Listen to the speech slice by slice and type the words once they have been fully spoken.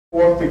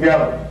work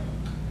together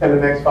in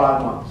the next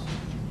 5 months.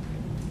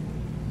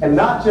 And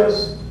not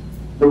just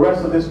the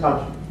rest of this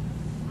country,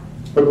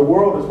 but the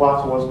world is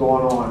watching what's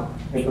going on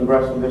in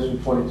Congressional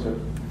District 22.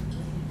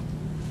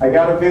 I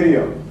got a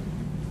video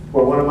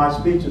where one of my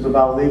speeches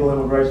about legal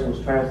immigration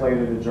was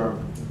translated into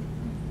German.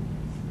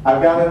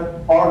 I've got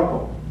an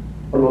article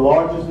from the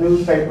largest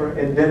newspaper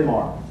in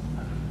Denmark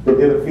that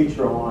did a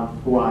feature on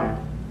who I am.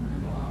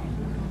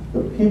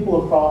 The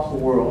people across the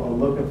world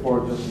are looking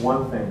for just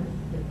one thing: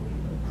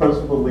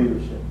 principled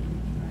leadership.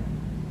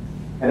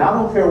 And I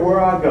don't care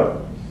where I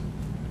go,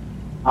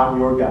 I'm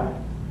your guy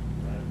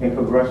in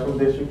Congressional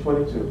District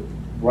 22,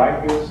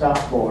 right here in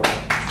South Florida.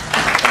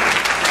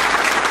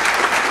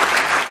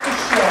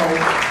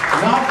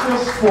 Not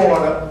just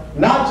Florida,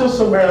 not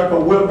just America,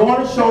 we're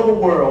going to show the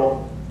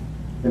world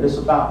that it's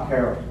about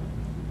character.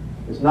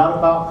 It's not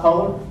about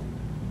color.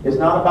 It's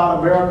not about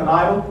American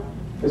Idol.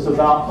 It's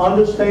about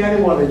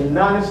understanding what the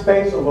United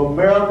States of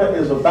America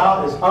is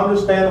about. It's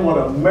understanding what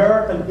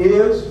American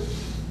is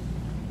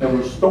and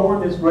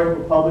restoring this great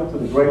republic to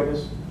the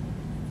greatness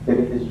that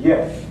it is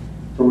yet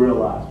to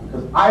realize.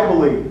 Because I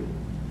believe,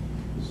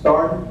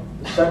 starting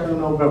the 2nd of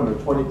November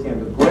 2010,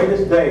 the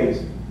greatest days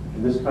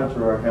in this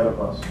country are ahead of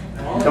us.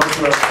 Don't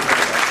you ever forget.